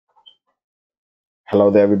Hello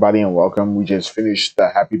there, everybody, and welcome. We just finished the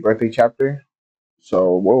happy birthday chapter,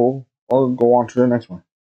 so we'll go on to the next one.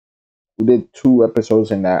 We did two episodes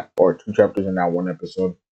in that, or two chapters in that one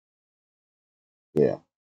episode. Yeah.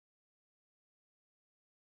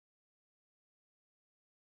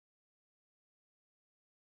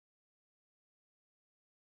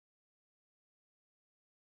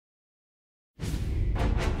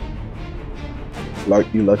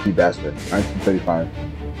 You lucky bastard. 1935.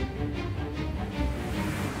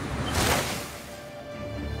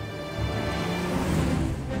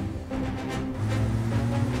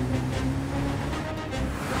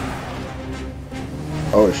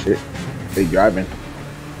 Oh shit. They driving.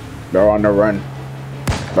 They're on the run.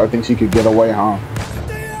 Dog thinks he could get away, huh?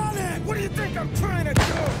 Stay on it! What do you think I'm trying to do?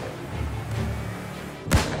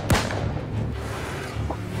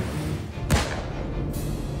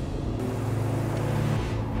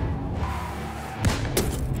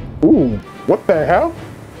 Ooh, what the hell?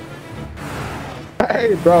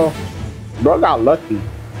 Hey, bro. Bro got lucky.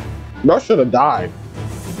 Bro should have died.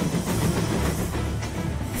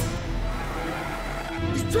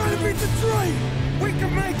 He's trying to beat the train! We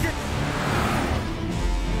can make it!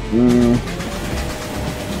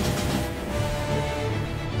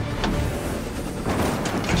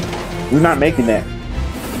 We're not making that.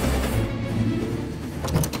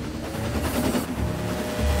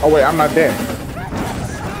 Oh wait, I'm not there.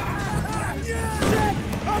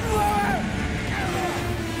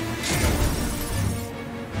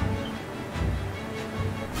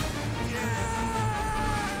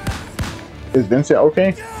 Is Vincent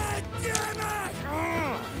okay?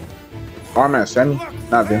 Oh, I'm at Sammy,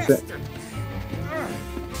 not Vincent.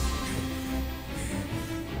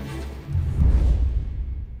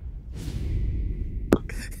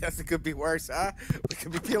 It could be worse, huh? We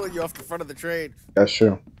could be peeling you off the front of the train. That's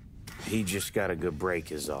true. He just got a good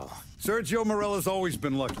break is all. Sergio Morella's always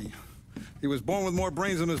been lucky. He was born with more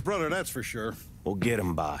brains than his brother, that's for sure. We'll get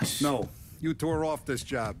him, boss. No, you tore off this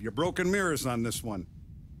job. You're broken mirrors on this one.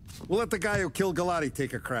 We'll let the guy who killed Galati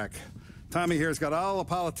take a crack. Tommy here's got all the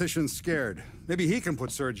politicians scared. Maybe he can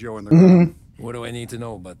put Sergio in the ground. What do I need to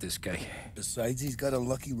know about this guy? Besides, he's got a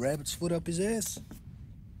lucky rabbit's foot up his ass.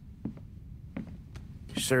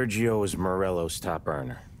 Sergio is Morello's top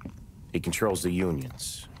earner. He controls the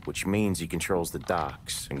unions, which means he controls the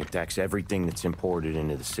docks and attacks everything that's imported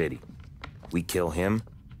into the city. We kill him,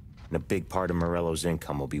 and a big part of Morello's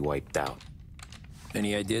income will be wiped out.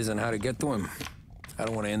 Any ideas on how to get to him? I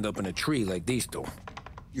don't want to end up in a tree like these two.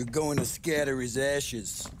 You're going to scatter his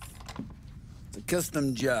ashes. It's a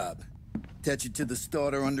custom job. Attach it to the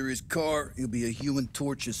starter under his car. He'll be a human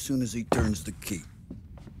torch as soon as he turns the key.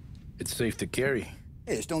 It's safe to carry.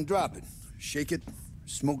 Hey, just don't drop it. Shake it,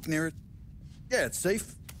 smoke near it. Yeah, it's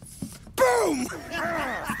safe. Boom!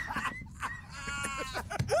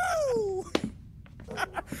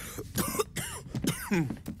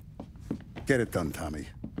 Get it done, Tommy.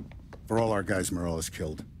 For all our guys Morella's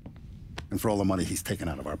killed. And for all the money he's taken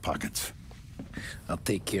out of our pockets. I'll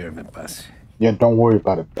take care of it, boss. Yeah, don't worry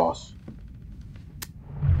about it, boss.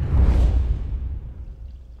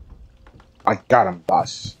 I got him,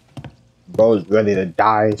 boss. Bro's ready to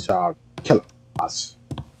die, so I'll kill him, boss.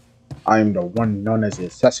 I am the one known as the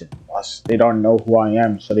assassin, boss. They don't know who I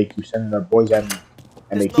am, so they keep sending their boys at me.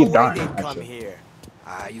 And they keep dying, actually. Here.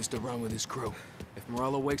 I used to run with his crew. If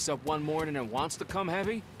Morello wakes up one morning and wants to come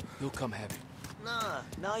heavy, he'll come heavy.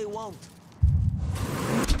 No, he won't.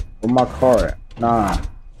 Where my car at? Nah.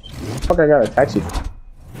 Fuck, I got a taxi.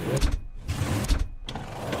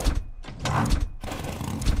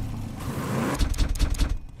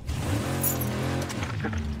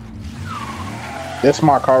 This is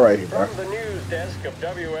my car right here, bro. From the news desk of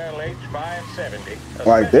WLH 570.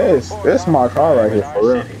 Like this is my car right here,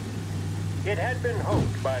 for real. It had been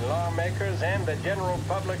hoped by lawmakers and the general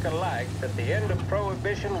public alike that the end of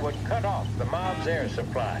Prohibition would cut off the mob's air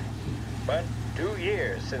supply. But 2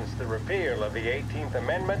 years since the repeal of the 18th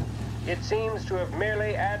Amendment, it seems to have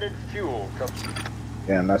merely added fuel to...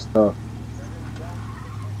 Damn, that's tough.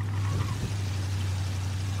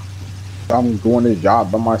 I'm doing this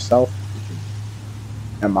job by myself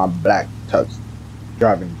and my black tux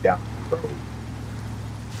driving down the road.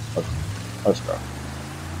 Let's go.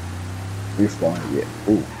 We flowing yet.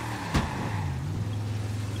 Ooh.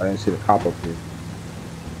 I didn't see the cop up here.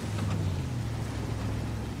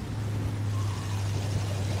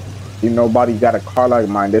 You nobody got a car like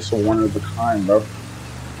mine. This is one of a kind, bro.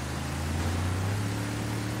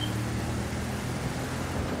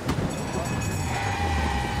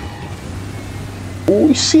 Ooh,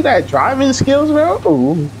 you see that driving skills, bro?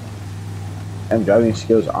 Ooh. And driving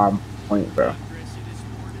skills on point, bro.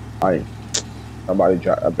 Like, Nobody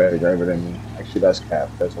a better driver than me. Actually, that's cap.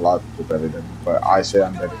 There's a lot of people better than me, but I say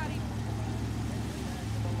I'm better.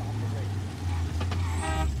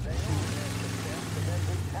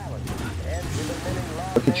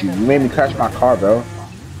 Look at you. You made me crash my car, bro.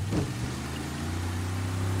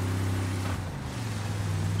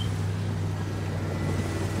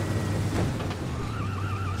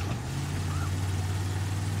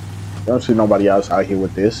 Don't see nobody else out here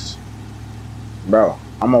with this. Bro,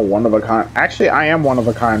 I'm a one of a kind. Actually, I am one of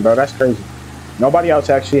a kind, bro. That's crazy. Nobody else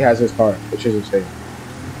actually has this car, which is insane.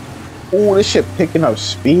 Ooh, this shit picking up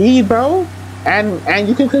speed, bro. And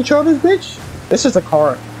you can control this bitch. This is a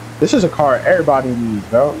car. This is a car everybody needs,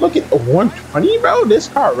 bro. Look at the 120, bro. This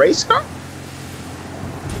car, race car.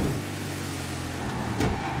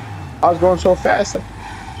 I was going so fast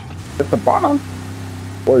at the bottom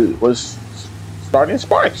was starting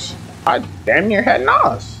sparks. I damn near had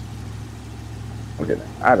NOS. Okay,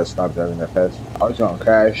 I had to stop driving that fast. I was gonna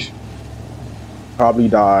crash, probably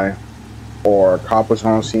die, or cop was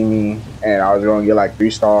gonna see me, and I was gonna get like 3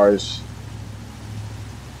 stars.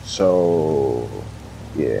 So,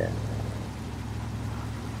 yeah.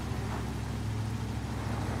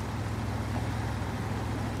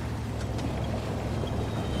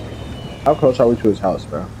 How close are we to his house,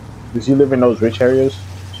 bro? Does he live in those rich areas?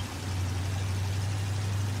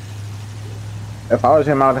 If I was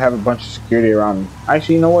him, I would have a bunch of security around me.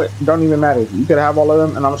 Actually, you know what? It don't even matter. You could have all of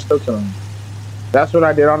them, and I'm still killing you. That's what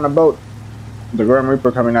I did on the boat. The Grim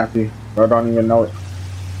Reaper coming after you. Bro, don't even know it.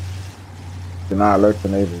 Do not alert the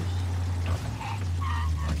neighbors.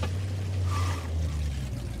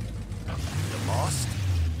 You lost?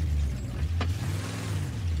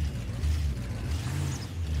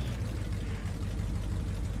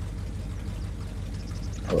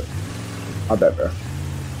 Oh, wait. My bad, bro.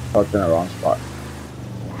 Parked in the wrong spot.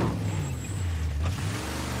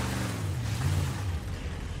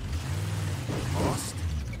 Lost?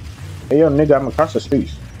 Hey, yo, nigga, I'm across the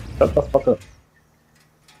street. Shut the fuck up.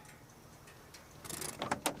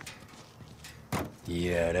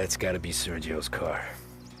 Yeah, that's gotta be Sergio's car.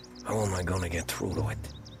 How am I gonna get through to it?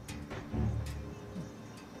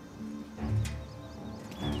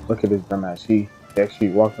 Look at this dumbass. He actually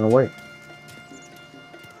walking away.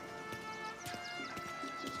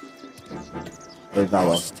 He's not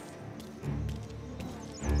walking.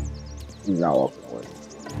 He's not walking away.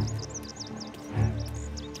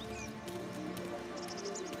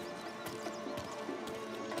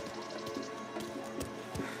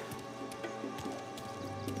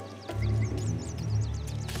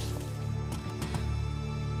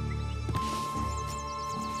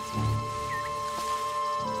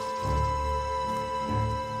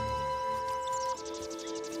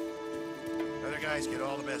 Other guys get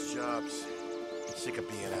all the best jobs. Sick of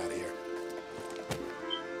being out here.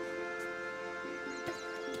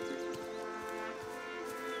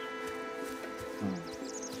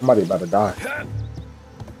 Somebody about to die.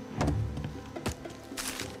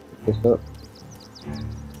 What's up?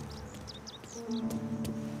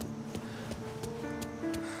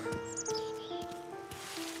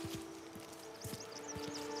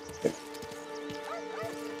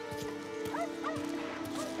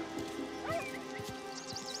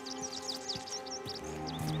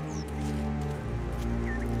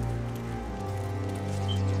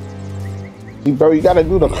 See, bro, you gotta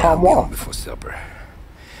do the calm walk. Before supper.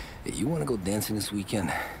 Hey, you wanna go dancing this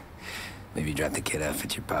weekend? Maybe drop the kid off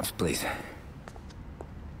at your pop's place.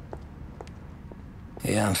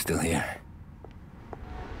 Yeah, I'm still here.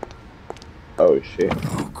 Oh shit.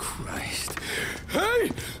 Oh Christ.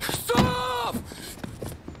 Hey! Stop!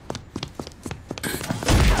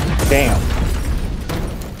 Damn.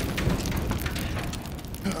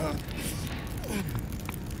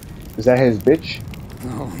 Is that his bitch?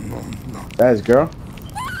 No, no, no. That his girl?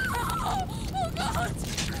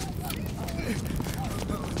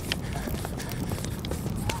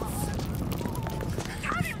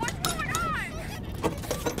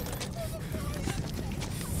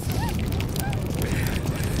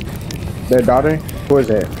 Their daughter? Who is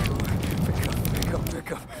that?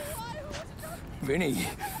 Pick up. Vinny.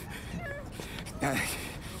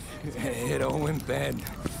 It all went bad.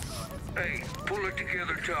 Hey, pull it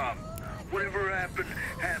together, Tom. Whatever happened,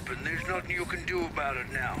 happened. There's nothing you can do about it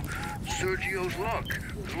now. Sergio's luck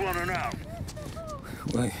is running out.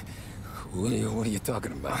 Wait, what are you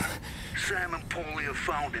talking about? Sam and Paulie have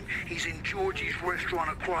found him. He's in Georgie's restaurant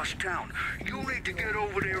across town. You need to get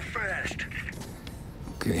over there fast.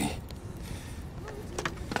 Okay.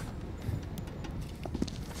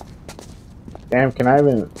 Damn, can I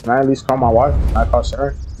at least call my wife? Can I call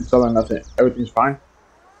Sarah and tell her nothing, everything's fine?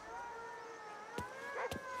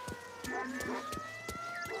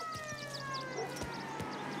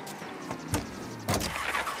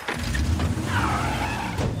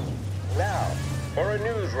 Now, for a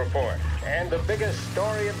news report. And the biggest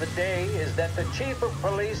story of the day is that the chief of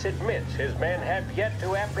police admits his men have yet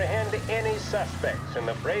to apprehend any suspects in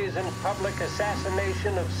the brazen public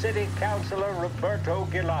assassination of City Councilor Roberto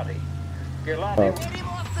Gilotti. Gilotti at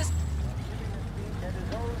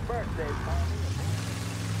his own birthday party.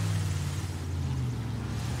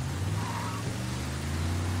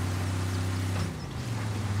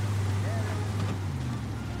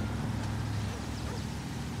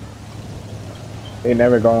 They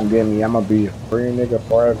never gonna get me. I'm gonna be a free nigga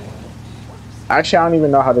forever. Actually, I don't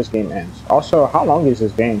even know how this game ends. Also, how long is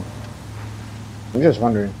this game? I'm just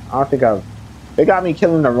wondering. I don't think I've... They got me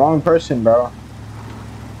killing the wrong person, bro.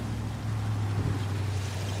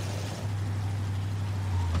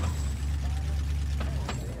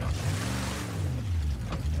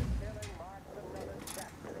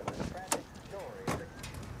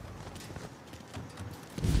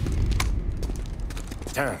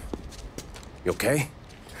 Tom, you okay?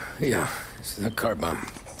 Yeah, it's the car bomb.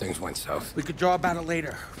 Things went south. We could draw about it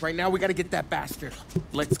later. Right now, we gotta get that bastard.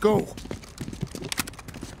 Let's go.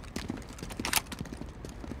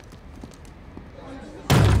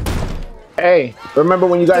 Hey, remember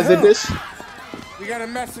when you guys did this? We got a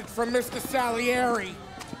message from Mr. Salieri.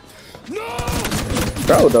 No!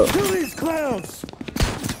 Bro, though. Kill these clowns!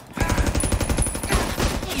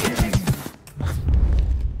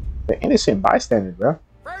 The innocent bystander, bro.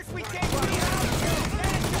 First we take me out.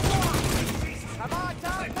 Come on,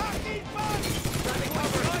 Tom, knock these bugs! Trying to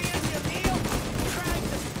cover all you deal? Trying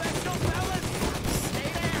to special, fellas? Stay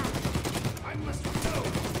down. I must go.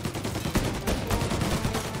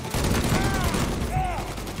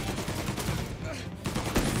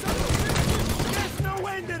 There's no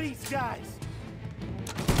end to these guys.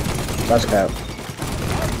 That's cap.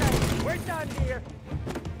 Okay, we're done here.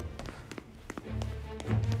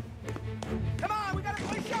 Come on, we gotta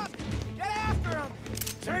push up. Get after him.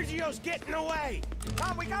 Sergio's getting away.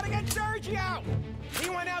 Come, we gotta get Sergio. He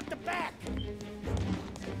went out the back.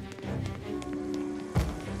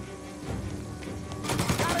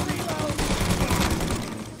 Gotta reload.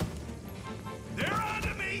 They're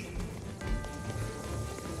onto me.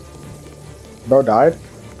 Bro died?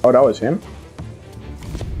 Oh, that was him?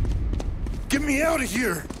 Get me out of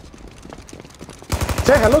here!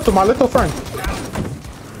 Say hello to my little friend.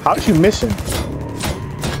 How did you miss him?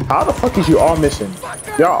 How the fuck is you all missing?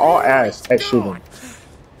 Y'all all ass at shooting.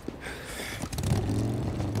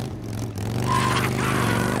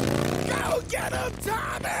 Go get him,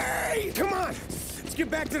 Tommy! Come on, let's get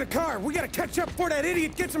back to the car. We gotta catch up before that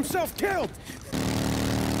idiot gets himself killed.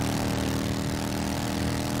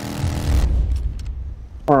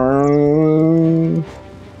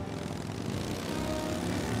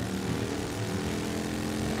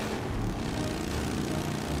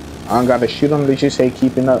 I don't gotta shoot him, they just say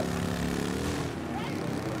keeping up.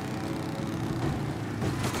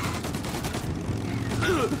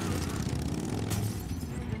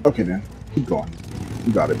 Okay then, keep going.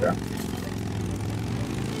 You got it, bro.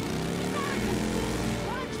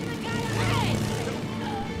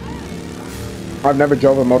 I've never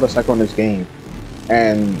drove a motorcycle in this game,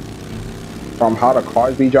 and from how the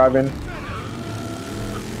cars be driving,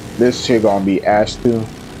 this shit gonna be ass too.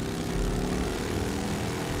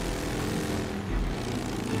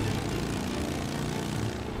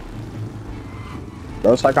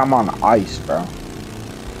 Bro, it's like I'm on ice, bro.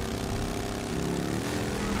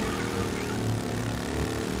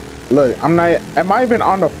 Look, I'm not even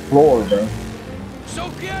on the floor, bro. So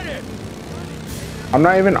get it! I'm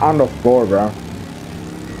not even on the floor, bro.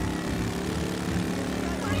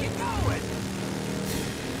 Where are you going?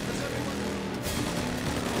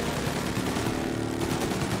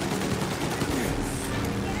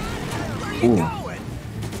 Where are you going?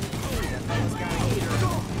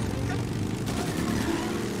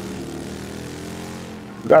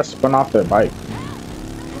 Who got spun off their bike?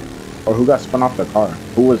 Or who got spun off the car?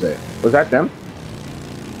 Who was it? Was that them?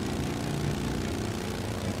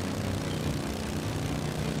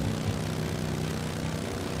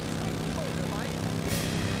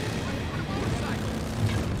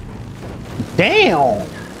 Damn!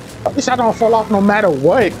 At least I don't fall off no matter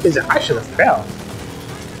what, because I should have fell.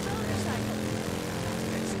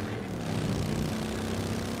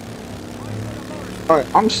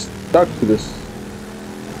 Alright, I'm stuck to this.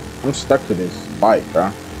 I'm stuck to this bike,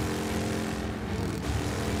 bro.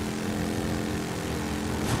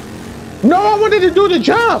 No, I wanted to do the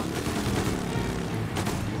job.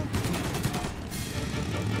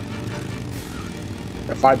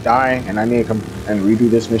 if I die and I need to come and redo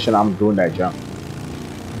this mission, I'm doing that jump.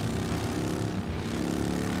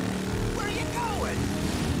 Where are you going?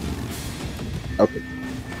 Okay.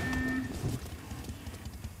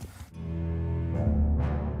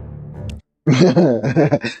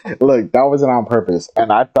 Look, that wasn't on purpose.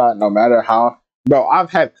 And I thought no matter how, bro,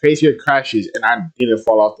 I've had crazier crashes and I didn't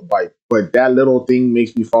fall off the bike. But that little thing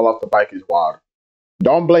makes me fall off the bike is wild.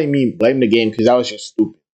 Don't blame me, blame the game because that was just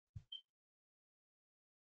stupid.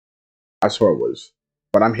 I swear it was.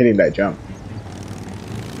 But I'm hitting that jump.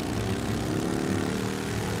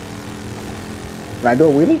 Can I do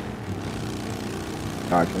a wheelie?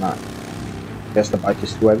 No, I cannot. Guess the bike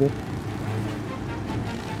is too heavy.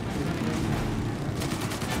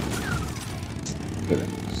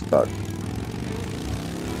 Stuck.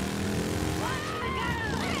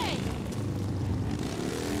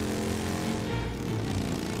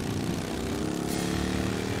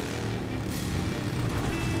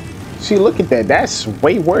 See, look at that. That's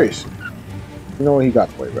way worse. You know what he got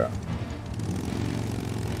way bro.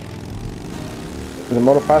 The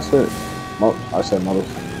motor faster. I said motor.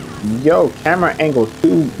 Yo, camera angle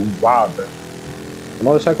too wild, bro. The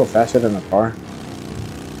motorcycle faster than a car.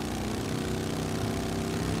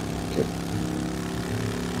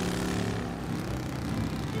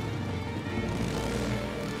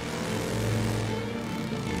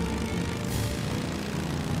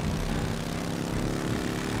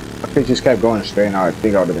 If it just kept going straight now, I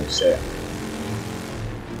think I would have been set.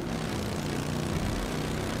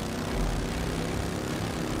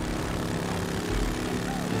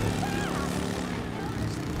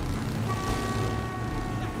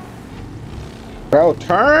 Bro,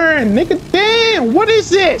 turn! Nigga, damn! What is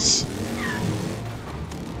this?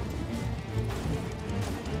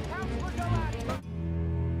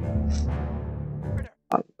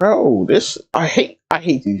 Bro, I hate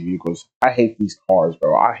these vehicles. I hate these cars,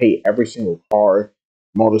 bro. I hate every single car,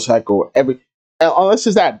 motorcycle, unless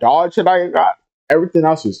it's that Dodge that I got. Everything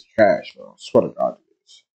else is trash, bro. I swear to God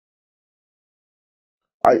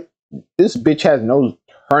it is. This bitch has no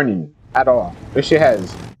turning at all. This shit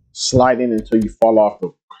has sliding until you fall off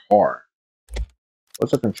the car.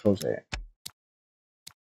 What's the controls at?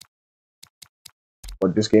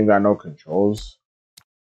 But this game got no controls.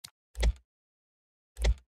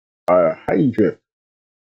 How you drift?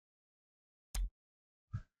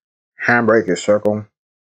 Handbrake is circle.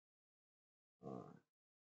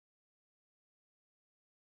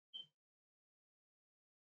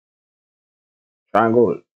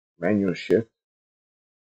 Triangle, manual shift.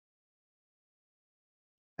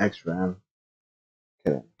 X ram.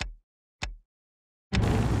 Okay.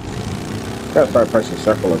 Gotta start pressing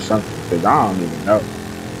circle or something because I don't even know.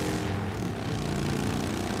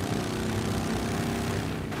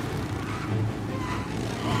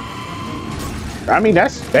 I mean,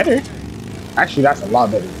 that's better. Actually, that's a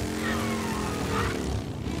lot better.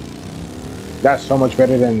 That's so much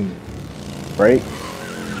better than brake.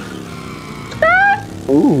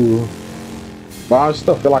 Ooh. But I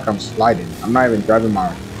still feel like I'm sliding. I'm not even driving my...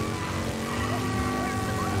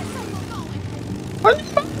 What the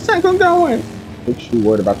fuck is that going? Bitch, you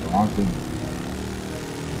worried about the wrong thing.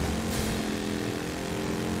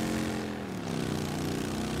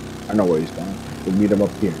 I know where he's going. We'll meet him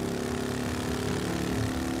up here.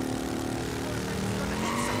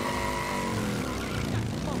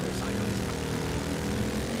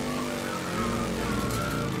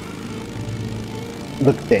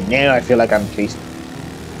 Look at that. Now I feel like I'm chasing.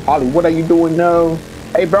 Holly, what are you doing now?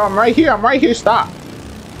 Hey, bro, I'm right here. I'm right here. Stop.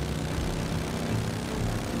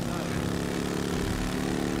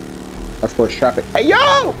 Of course, traffic. Hey,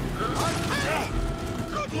 yo!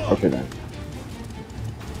 Okay, then.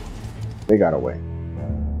 They got away.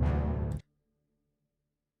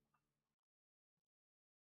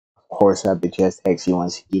 Of course, that bitch has taxi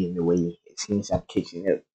wants to get in the way. As soon as I'm catching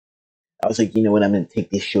up, I was like, you know what? I'm going to take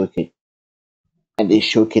this shortcut. And this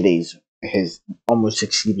shortcut has almost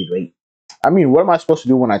succeeded, right? I mean, what am I supposed to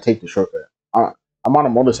do when I take the shortcut? I'm on a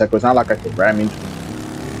motorcycle. It's not like I could ram into it.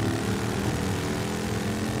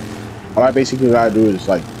 All I basically gotta do is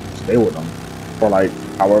like stay with them for like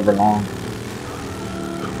however long.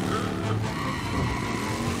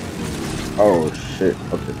 Oh shit!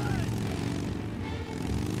 Okay.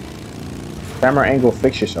 Camera angle,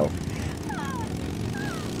 fix yourself.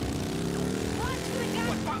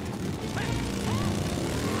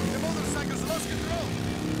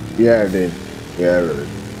 Yeah, it did. Yeah, it really did.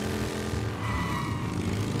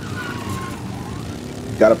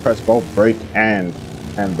 Gotta press both brake and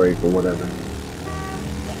handbrake or whatever.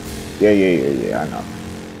 Yeah, I know.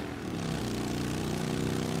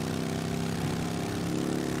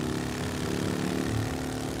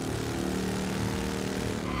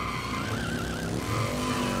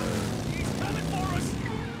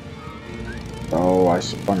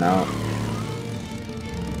 spun out.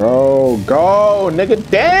 Bro, go, nigga,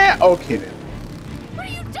 damn. Okay then. What are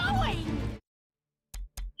you doing?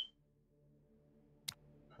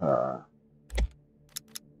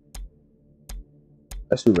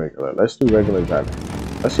 Let's do regular. Let's do regular driving.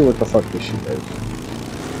 Let's see what the fuck this shit is.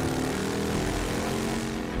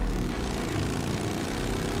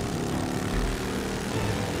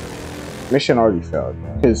 Mission already failed.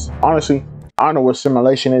 Because honestly, I don't know what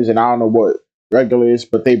simulation is and I don't know what regular is,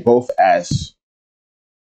 but they both ass.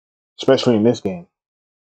 Especially in this game.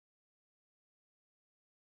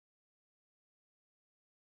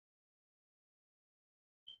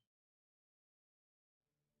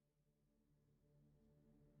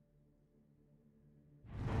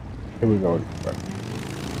 Here we go.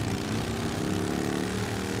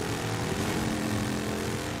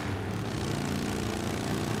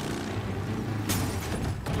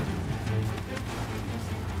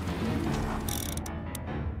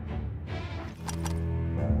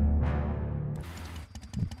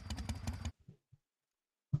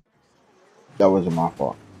 That wasn't my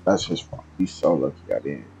fault. That's his fault. He's so lucky I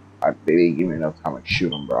didn't. They didn't give me enough time to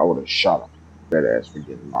shoot him, bro. I would have shot him. That ass for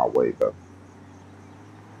getting in my way, bro.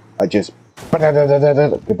 I just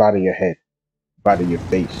goodbye to your head. Goodbye to your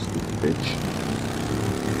face, stupid bitch.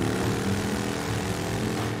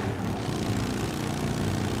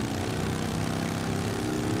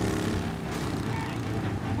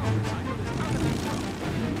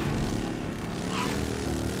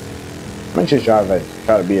 Let me just drive it.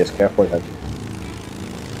 Try to be as careful as I can.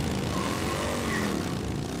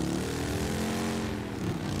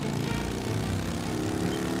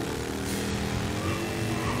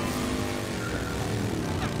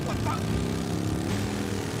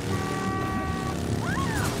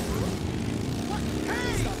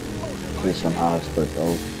 Somehow it's still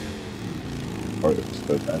goes. Or it's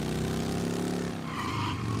still does.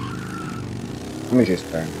 Let me just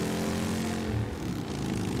turn.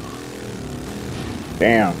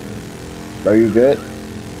 Damn. Are you good?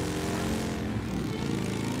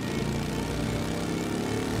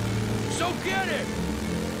 So get it!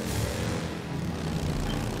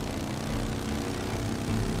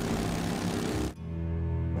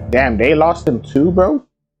 Damn, they lost him too, bro?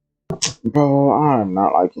 Bro, I'm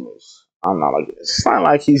not liking this. I'm not liking this. It's not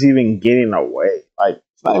like he's even getting away. Like,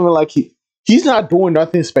 it's not even like he's not doing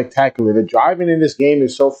nothing spectacular. The driving in this game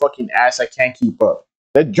is so fucking ass I can't keep up.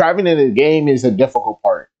 The driving in the game is the difficult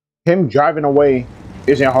part. Him driving away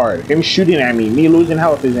isn't hard. Him shooting at me losing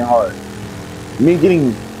health isn't hard. Me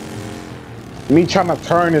trying to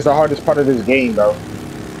turn is the hardest part of this game, bro.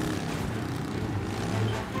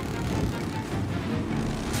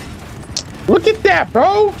 Look at that,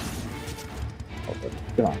 bro.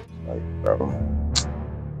 Get on, like, bro.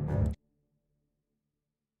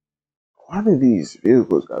 Why do these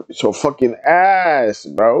vehicles gotta be so fucking ass,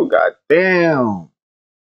 bro? God damn.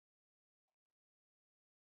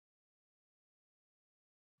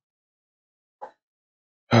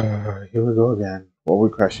 Here we go again. What are we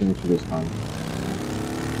crashing into this time?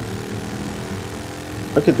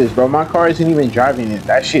 Look at this, bro. My car isn't even driving it.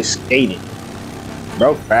 That shit's skating.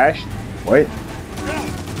 Bro, crashed? What?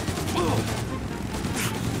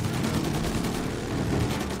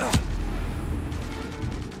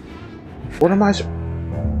 What am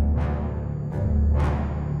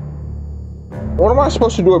I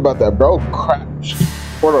supposed to do about that, bro? Crash.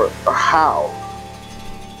 How?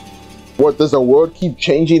 What, does the world keep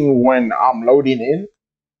changing when I'm loading in?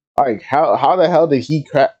 Like, how the hell did he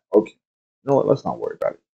crash? Okay. You know what? Let's not worry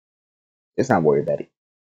about it. Let's not worry about it.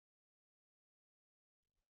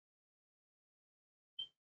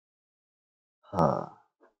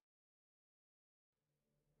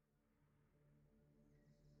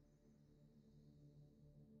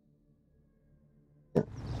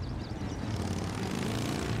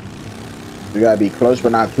 We gotta be close,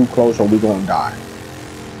 but not too close, or we gonna die.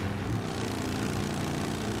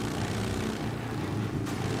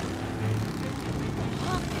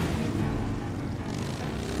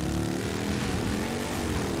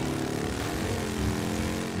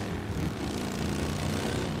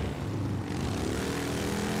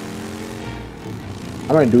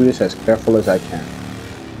 I'm gonna do this as careful as I can.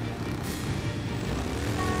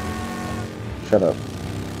 Shut up.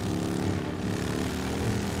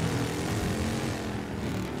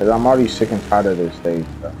 Cause I'm already sick and tired of this stage,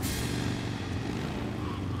 bro.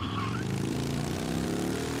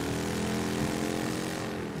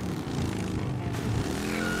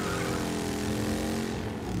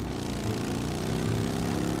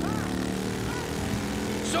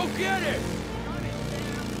 So get it!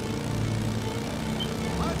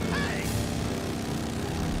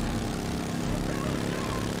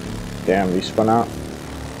 Damn, we spun out.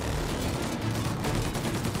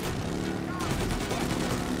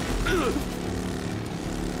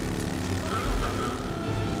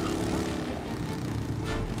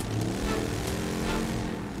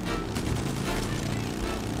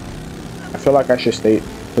 I feel like I should stay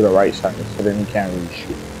to the right side so then he can't really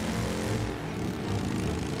shoot.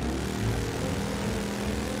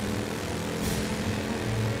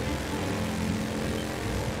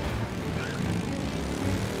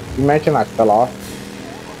 You mentioned I fell off.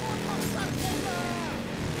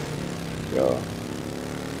 Yo.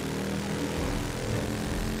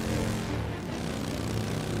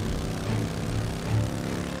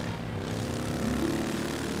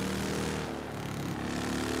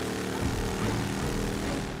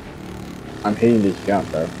 I'm hitting this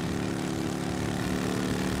jump, bro.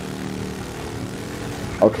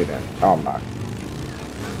 Okay then. Oh my.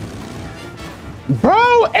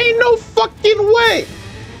 Bro, ain't no fucking way!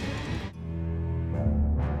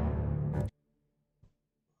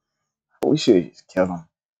 We should just kill him.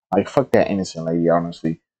 Like, fuck that innocent lady,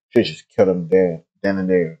 honestly. Should just kill him there, then and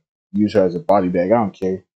there. Use her as a body bag. I don't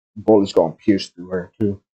care. Bullets gonna pierce through her,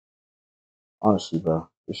 too. Honestly, bro.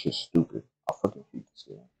 This shit's stupid. I fucking hate this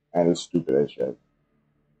game. And it's stupid as shit.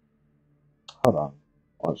 Hold on.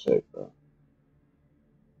 1 sec, bro.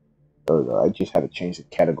 There we go. I just had to change the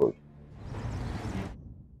category.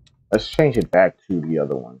 Let's change it back to the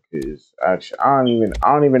other one, cause actually I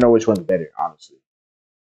don't even know which one's better, honestly.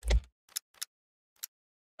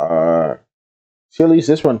 See, at least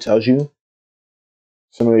this one tells you.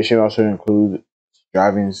 Simulation also includes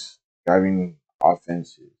driving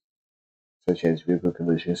offenses such as vehicle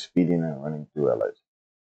collision, speeding, and running through LS.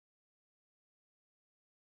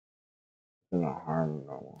 No harm,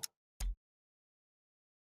 no.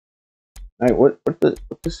 Like, what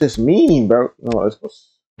does this mean, bro? No, let's go.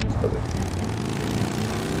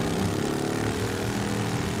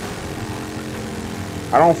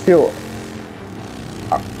 I don't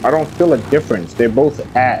feel a difference. They're both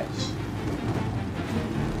ass.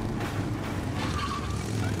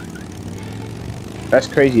 That's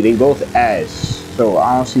crazy. They both ass. So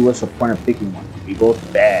I don't see what's the point of picking one. They both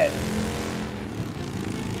bad.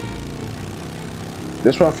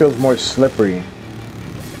 This one feels more slippery.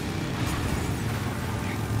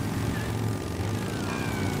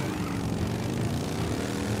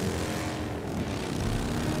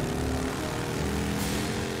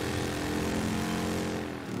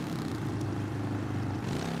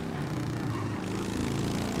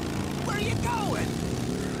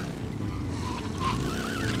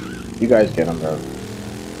 You guys get him, bro.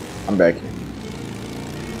 I'm back here.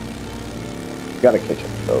 You gotta catch him,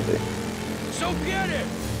 though, big. So get it!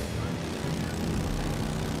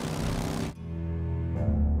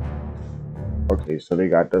 Okay, so they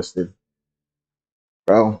got dusted.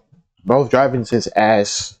 Bro, both driving since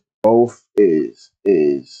ass. Both is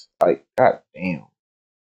like, god damn.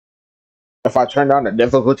 If I turn down the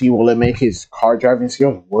difficulty, will it make his car driving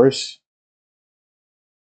skills worse?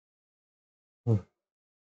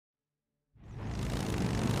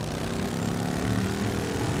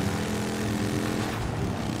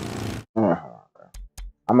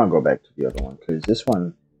 I'm gonna go back to the other one because this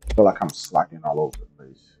one I feel like I'm slacking all over the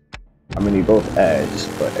place. I mean, they both ads,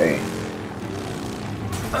 but hey.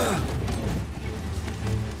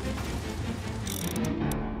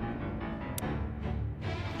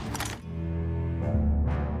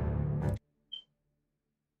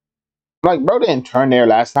 Like, bro didn't turn there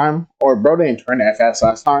last time, or bro didn't turn that fast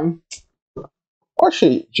last time, or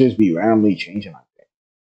should just be randomly changing like that.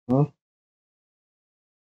 Huh?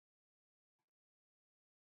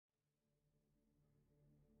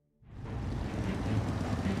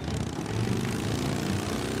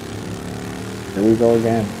 Here we go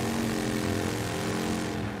again.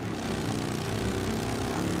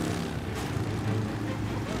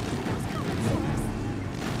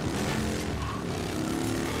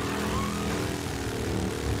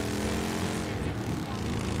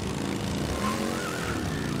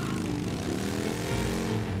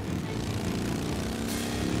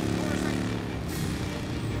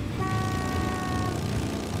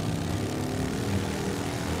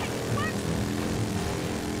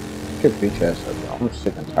 Get bitch ass up, bro. I'm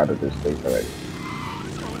sick and tired of this place already.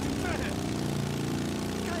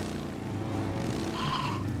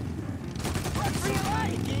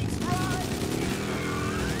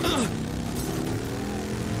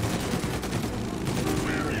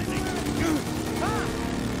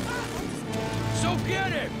 So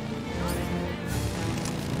get it!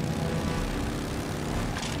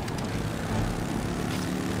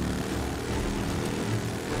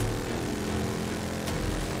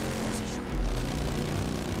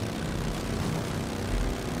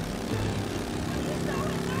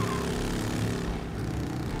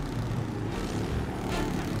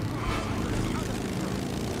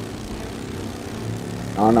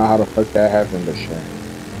 don't know how the fuck that happened, but sure.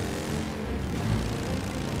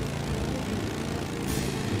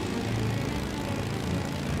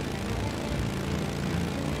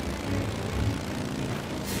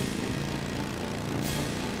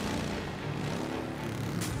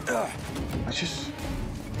 I just...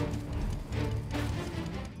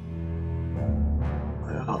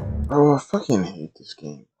 Bro, I fucking hate this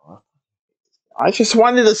game, bro. I just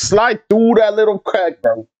wanted to slide through that little crack,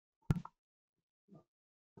 bro.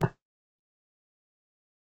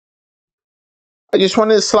 I just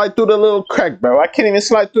wanted to slide through the little crack, bro. I can't even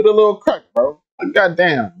slide through the little crack, bro.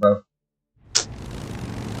 Goddamn, bro.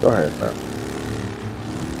 Go ahead, bro.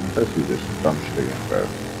 Let's do this dumb shit again, bro.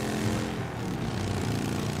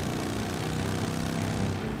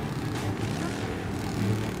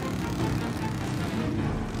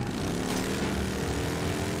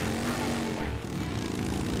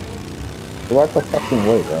 What the fucking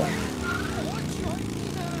way, bro?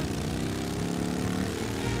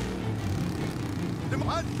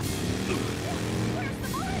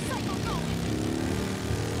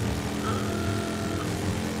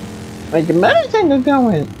 Like the motorcycle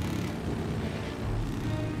going.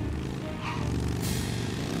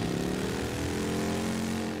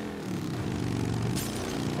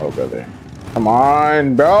 Oh, brother. Come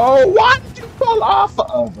on, bro. Why did you fall off?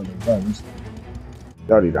 Oh, brother. Bro.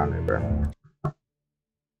 You're already down there, bro.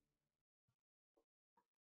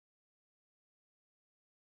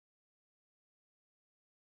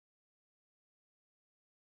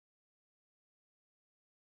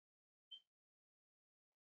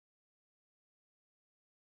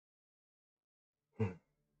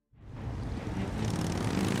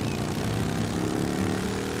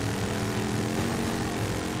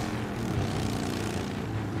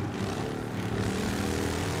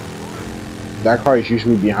 That car is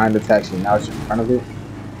usually behind the taxi. Now it's in front of it.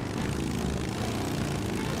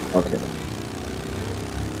 Okay.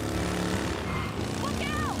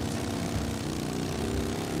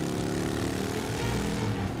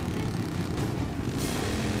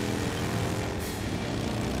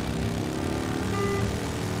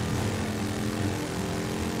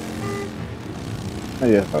 Oh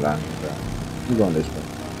yeah, hold on. I'm going this way.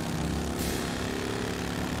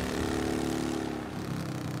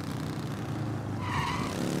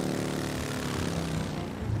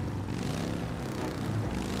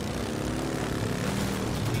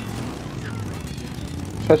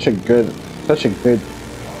 Such a good.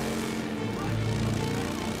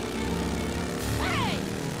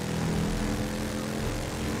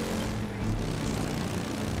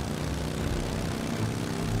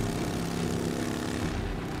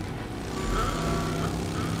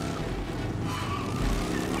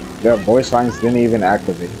 Their voice lines didn't even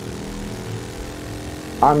activate.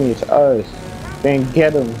 Tommy, it's us. Then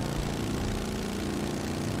get him.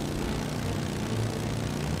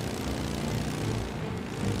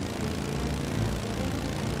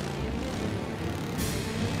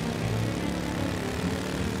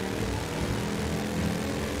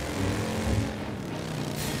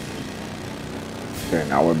 Okay,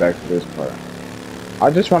 now we're back to this part. I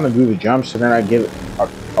just want to do the jump so then I get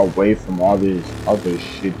away from all this other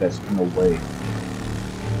shit that's in the way.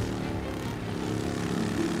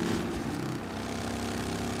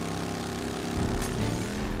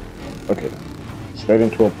 Okay, straight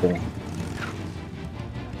into a pool.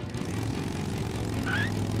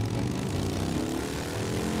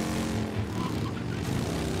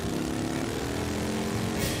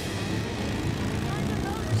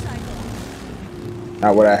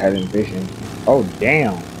 Not what I had envisioned. Oh,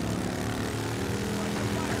 damn.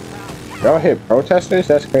 Y'all hit protesters?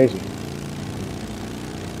 That's crazy.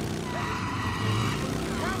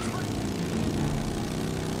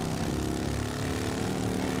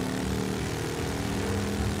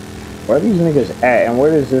 Where are these niggas at? And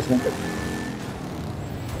where is this nigga?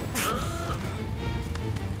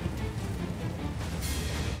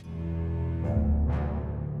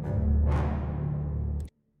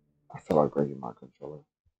 I feel like breaking my controller.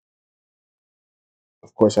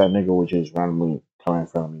 Of course, that nigga would just randomly come in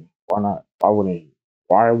front of me. Why not? Why wouldn't he?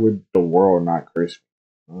 Why would the world not curse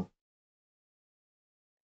me? Huh?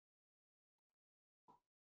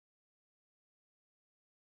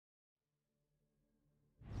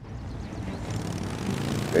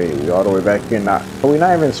 Hey, we all the way back here. Not, can we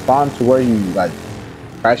not even spawn to where you like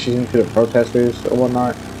crashes into the protesters or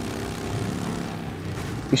whatnot?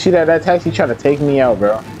 You see that taxi trying to take me out,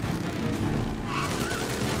 bro?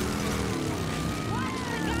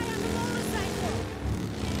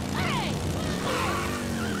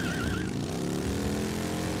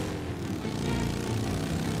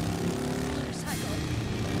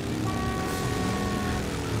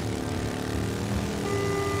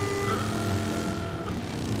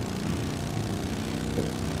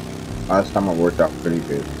 Last time it worked out pretty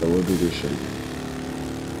good, so we'll do this shit.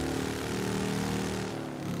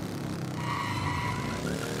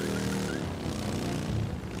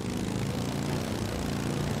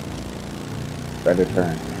 Better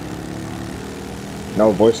turn.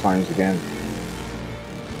 No voice lines again.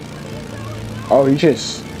 Oh, he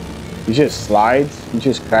just slides. He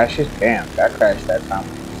just crashes. Damn, that crash that time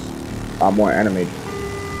was a lot more animated.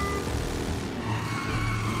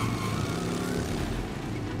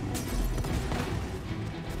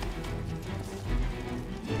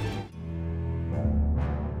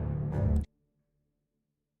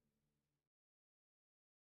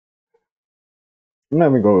 I'm not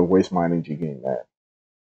even going to waste my energy getting that.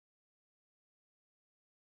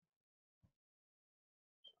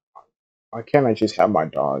 Why can't I just have my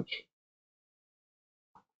dodge?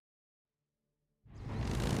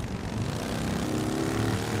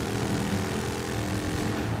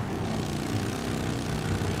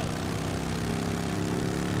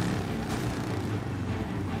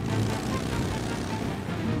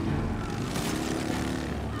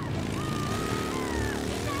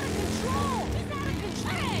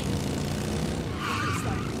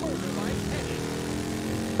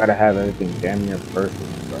 Gotta have everything damn near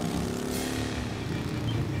perfect, bro.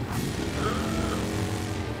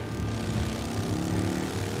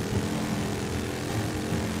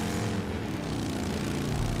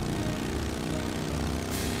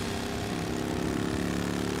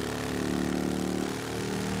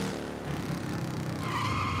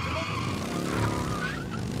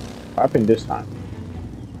 What happened this time?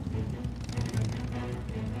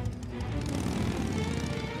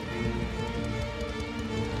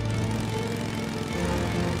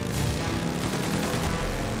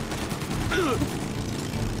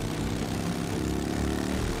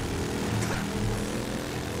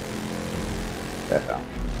 That sound.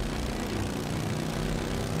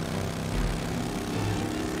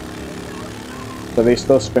 So they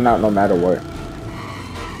still spin out no matter what.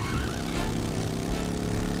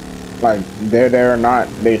 Like, they're there or not,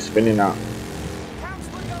 they spinning out.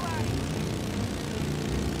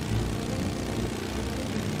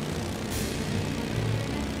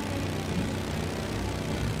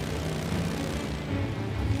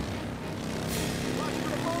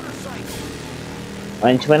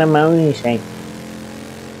 Watch for the motorcycle.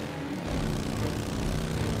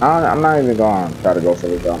 I'm not even going to try to go for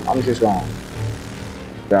the jump. I'm just going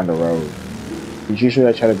down the road. Because usually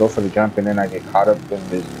I try to go for the jump and then I get caught up in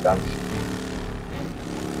this dumb shit.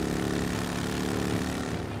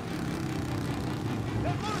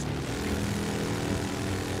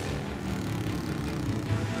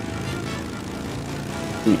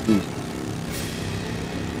 Easy.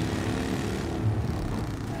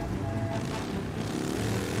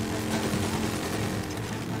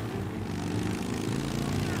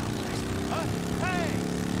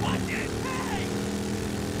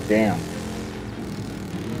 Damn.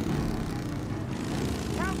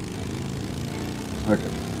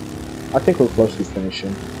 Okay. I think we're close to finishing.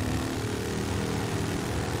 I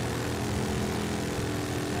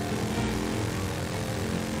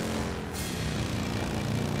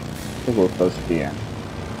think we're close to the end.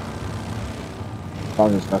 As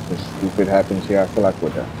long as nothing stupid happens here, I feel like we're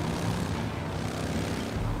done.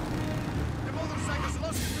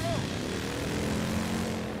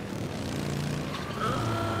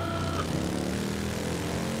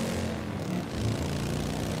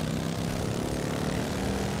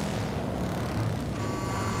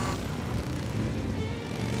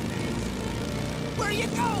 Where are you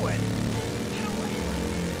going?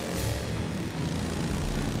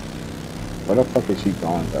 Where the fuck is he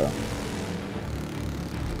going, though?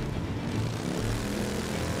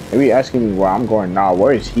 Maybe asking me where I'm going now.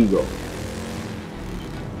 Where is he going?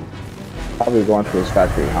 Probably going to his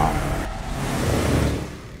factory, huh?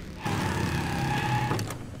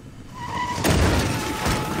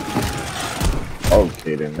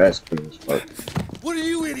 Okay, then that's clean as fuck. What are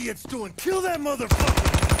you idiots doing? Kill that motherfucker!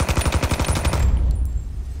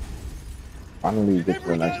 Finally get to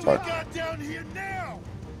the next part. Got down here now!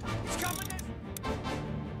 He's coming in.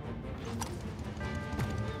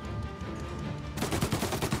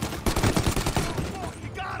 Oh, you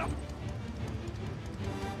got him!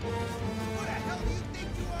 Who the hell do you think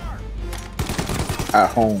you are? At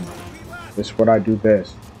home. This is what I do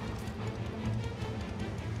best.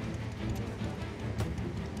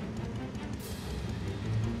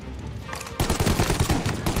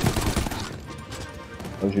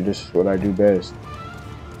 Told you this is what I do best.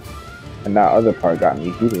 And that other part got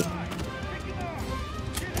me heated.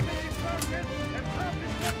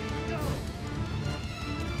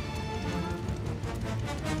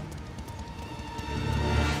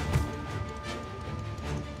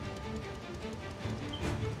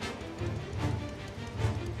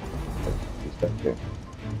 Okay.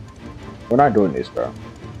 We're not doing this, bro.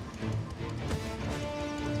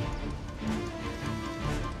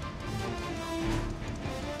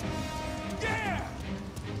 Yeah!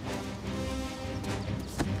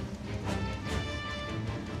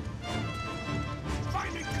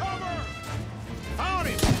 Finding cover! Found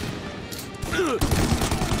it!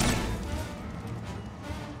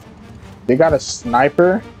 They got a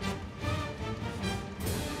sniper.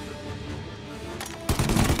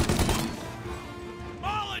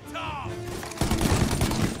 Molotov!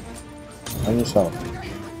 On yourself.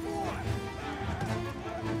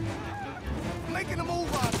 Making a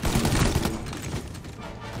move on.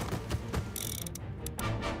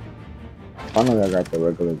 Finally, I got the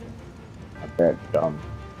regular. Not that dumb.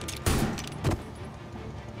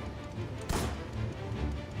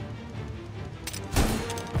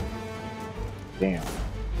 Damn.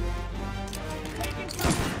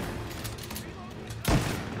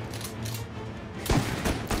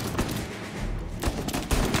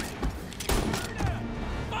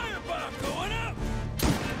 Firebomb going up!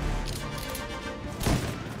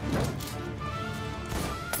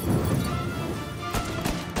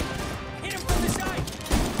 Hit him from the side!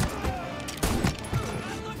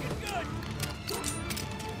 Not looking good!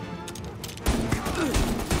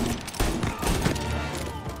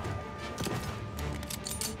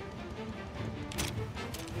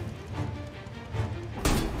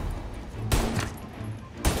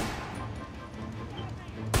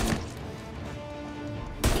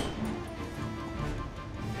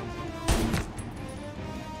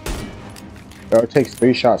 Yo, it takes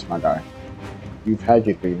 3 shots, my guy. You've had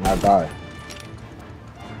your 3, now die.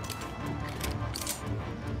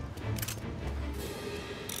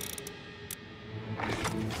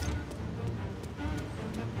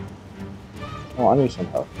 Oh, I need some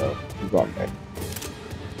help, bro. You got me.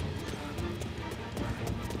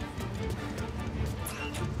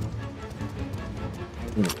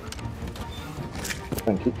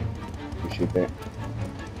 Thank you. Appreciate that.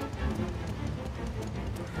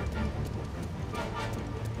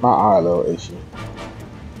 My eye a little itchy.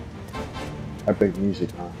 Epic music,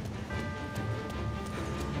 huh?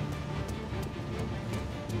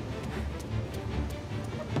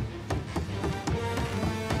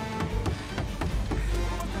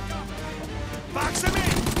 Box him in!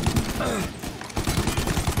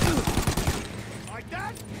 Like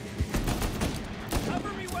that?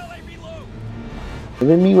 Cover me while I reload! Is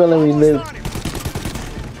it me while we live? On him.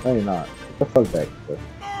 No, you're not. What the fuck back? Bro?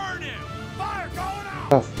 Burn him! Fire going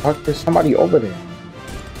out! What the fuck? There's somebody over there.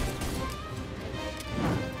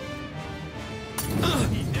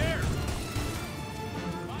 He's there!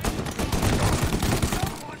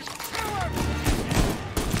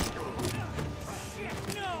 Shit,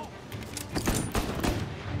 no!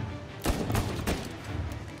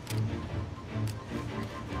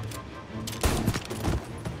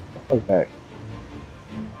 Fuck back.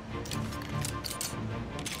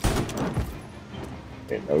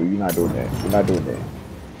 Okay, no, you're not doing that. You're not doing that.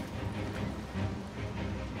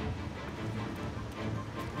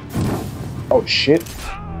 Oh shit.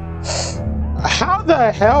 How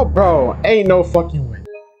the hell, bro? Ain't no fucking way.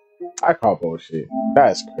 I call bullshit.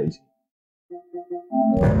 That's crazy.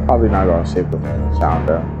 Probably not gonna save the sound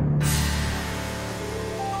though.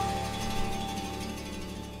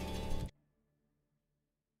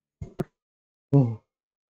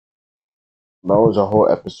 That was a whole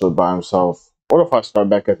episode by himself. What if I start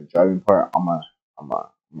back at the driving part? I'm gonna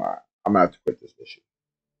have to quit this mission.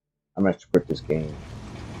 I'm gonna have to quit this game.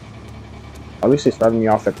 At least they started me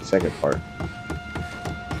off at the second part.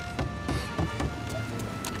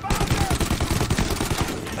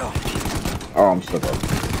 Oh, I'm still up.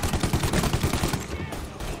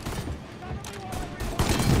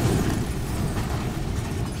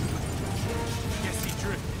 Guess he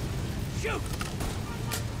drifted. Shoot!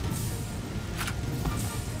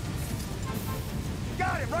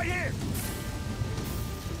 Got him right here!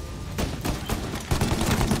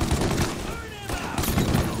 Burn him out!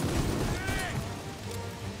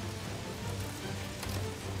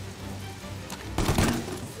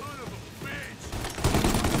 Son of a bitch!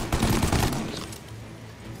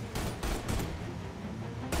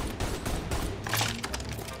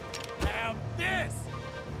 Now this!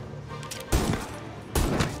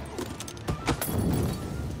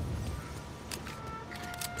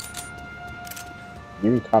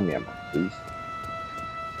 Give me Tommy ammo, please.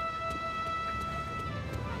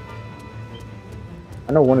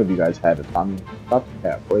 I know one of you guys had a Tommy. Stop the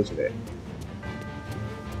cat. Where's it at?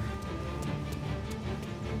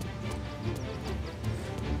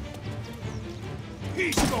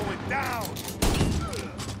 He's going down!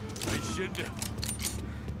 I shouldn't have.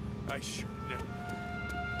 I should never.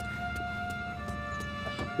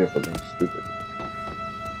 That's for being stupid.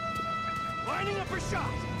 Lining up for shot.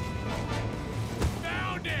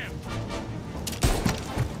 Found him.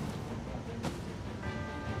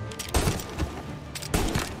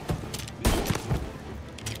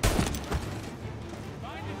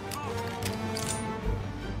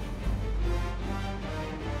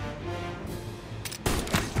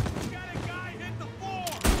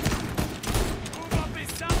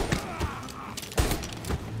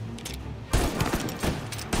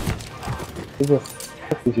 Who the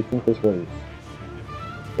fuck did you think this was?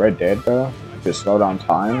 Red Dead, bro? Just slow down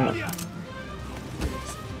time?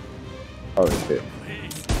 Oh shit.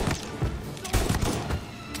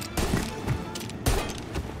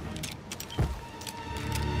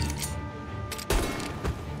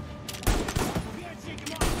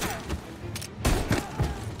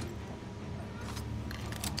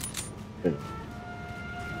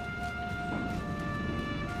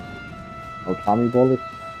 No Tommy bullets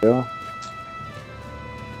still?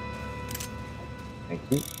 Thank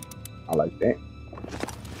you. I like that.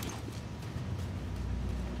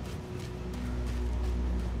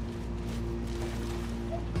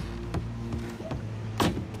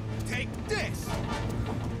 Take this.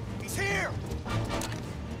 He's here.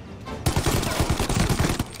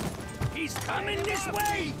 He's coming this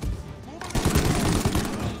way.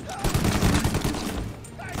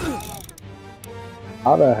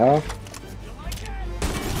 How the hell?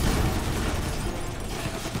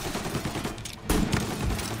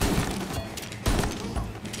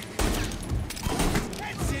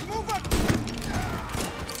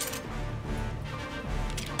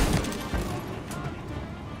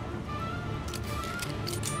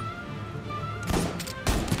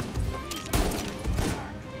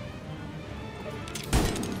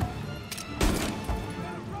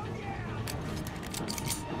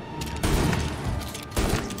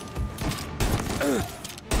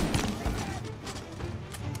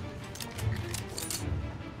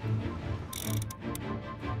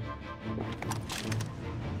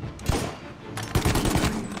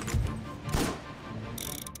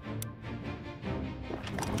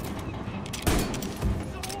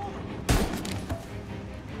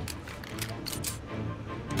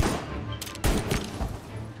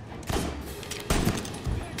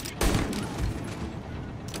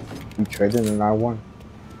 You traded in R1?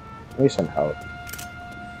 Need some help.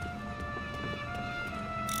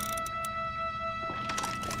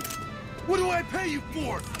 What do I pay you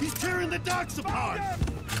for? He's tearing the docks apart.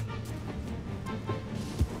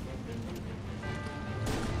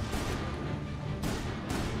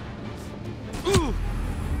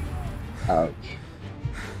 Ouch.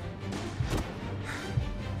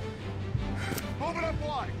 Moving up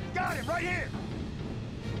wide. Got it right here.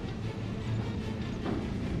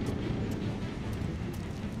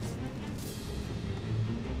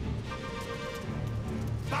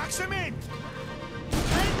 Box him in.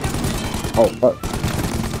 Oh, fuck.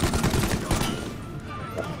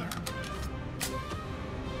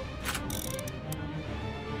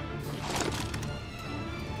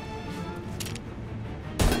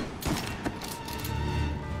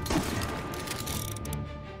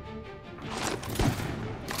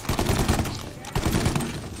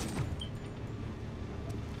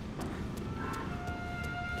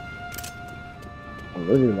 I'm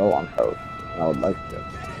really low on health, and I would like to.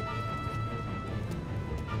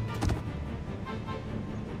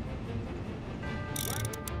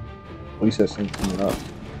 At least there's something coming up.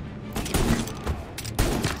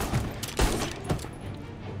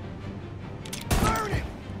 Burn it!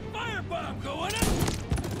 Firebomb going up!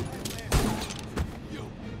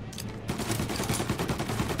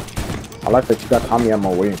 I like that you got Tommy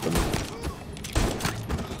ammo waiting for me.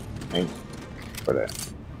 Thank you for that.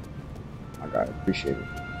 I got it. Appreciate it.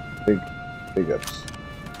 Big ups.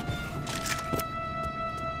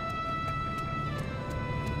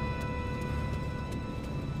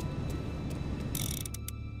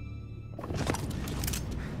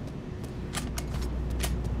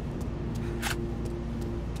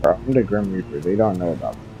 Bro, I'm the Grim Reaper. They don't know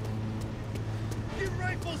about me. Your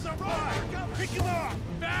rifles are on! Pick him up!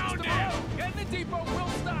 Found him! Get in the depot, we'll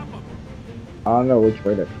stop him! I don't know which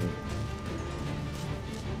way to think.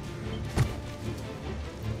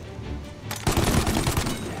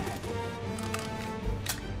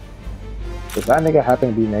 Does that nigga happen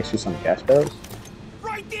to be next to some gas barrels?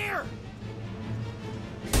 Right there!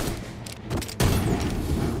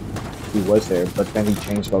 He was there, but then he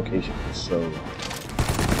changed location, so...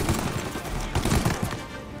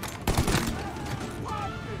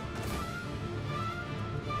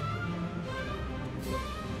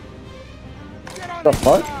 What the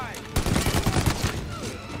fuck?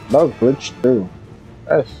 Bug glitched through.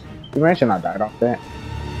 Yes. You mentioned I died off that.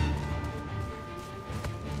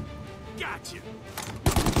 Gotcha.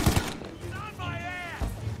 On my ass.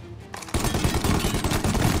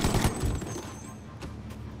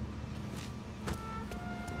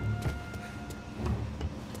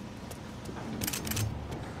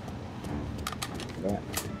 That.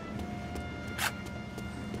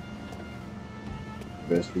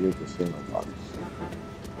 Investigate the signal box.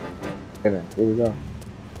 Okay then, here we go.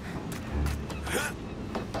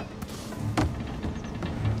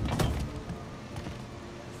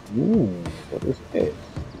 Ooh, what is this?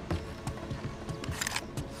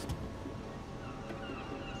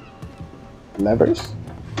 Levers?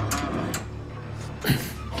 I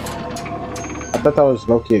thought that was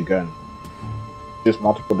low-key a gun. Just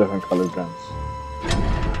multiple different colored guns.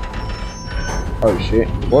 Oh shit.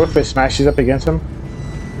 What if it smashes up against him?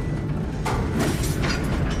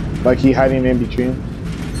 Like he hiding in between?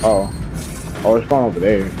 Oh. Oh, it's going over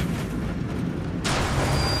there.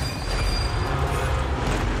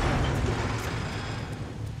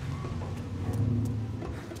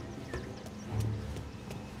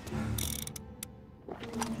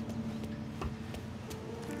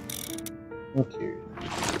 Okay.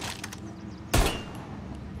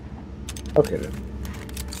 Okay then.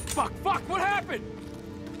 Fuck, what happened?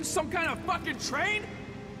 This some kind of fucking train?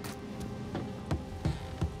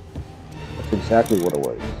 That's exactly what it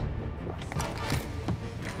was.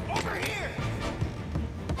 Over here.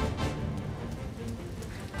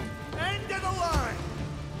 End of the line.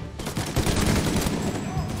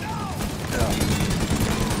 No.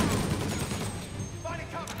 Body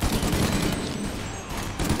cover.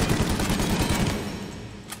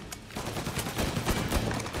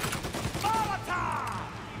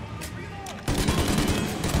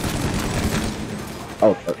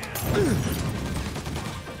 Oh, fuck.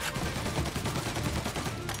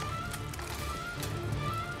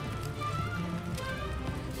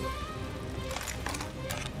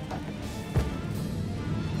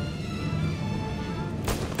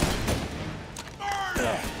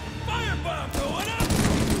 Firebomb going up.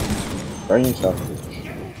 Burn yourself.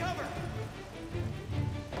 Cover.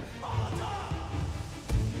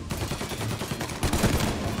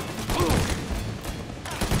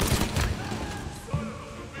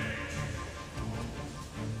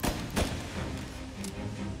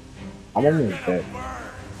 I'm almost dead.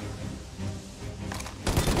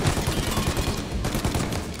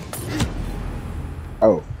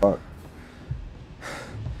 Oh, fuck.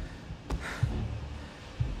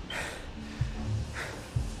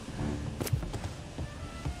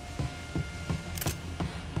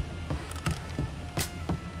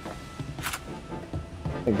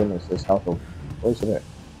 Thank goodness, this health open. Where's it at?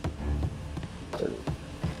 There it is.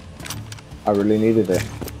 I really needed it.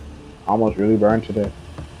 Almost really burned to death.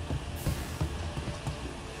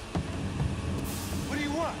 What do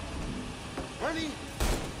you want? Money?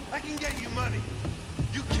 I can get you money.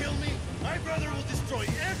 You kill me, my brother will destroy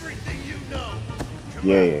everything you know. Come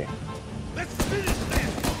Yeah, on. yeah. Let's finish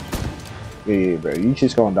this. Yeah, bro. You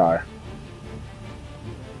just gonna die.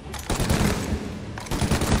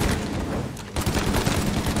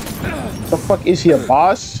 The fuck is he, a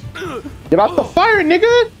boss? Get off the fire,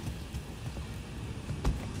 nigga!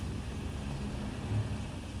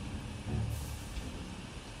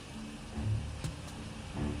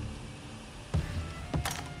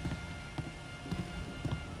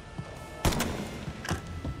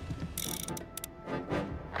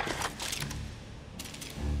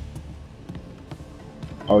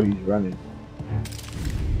 Oh, he's running.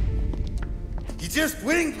 You just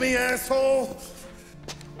winged me, asshole.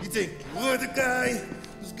 You think you're the guy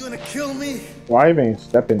who's gonna kill me? Why even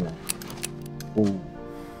step in there? Ooh.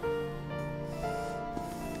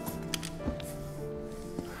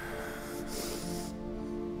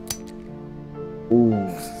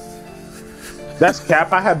 Ooh. That's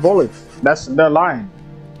cap. I had bullets. That's the line.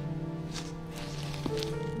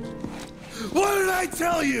 What did I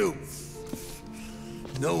tell you?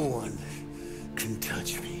 No one can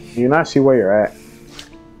touch me. Do you not see where you're at?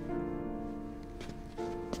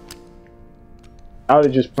 I would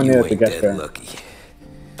have just pointed at the guest there. Lucky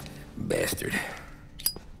bastard.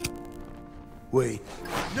 Wait.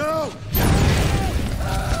 No!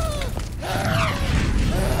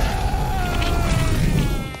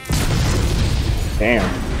 Damn.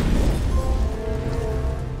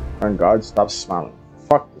 And God, stop smiling.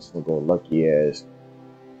 Fuck this little lucky ass.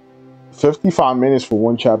 55 minutes for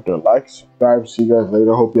one chapter. Like, subscribe. See you guys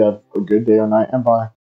later. Hope you have a good day or night, and bye.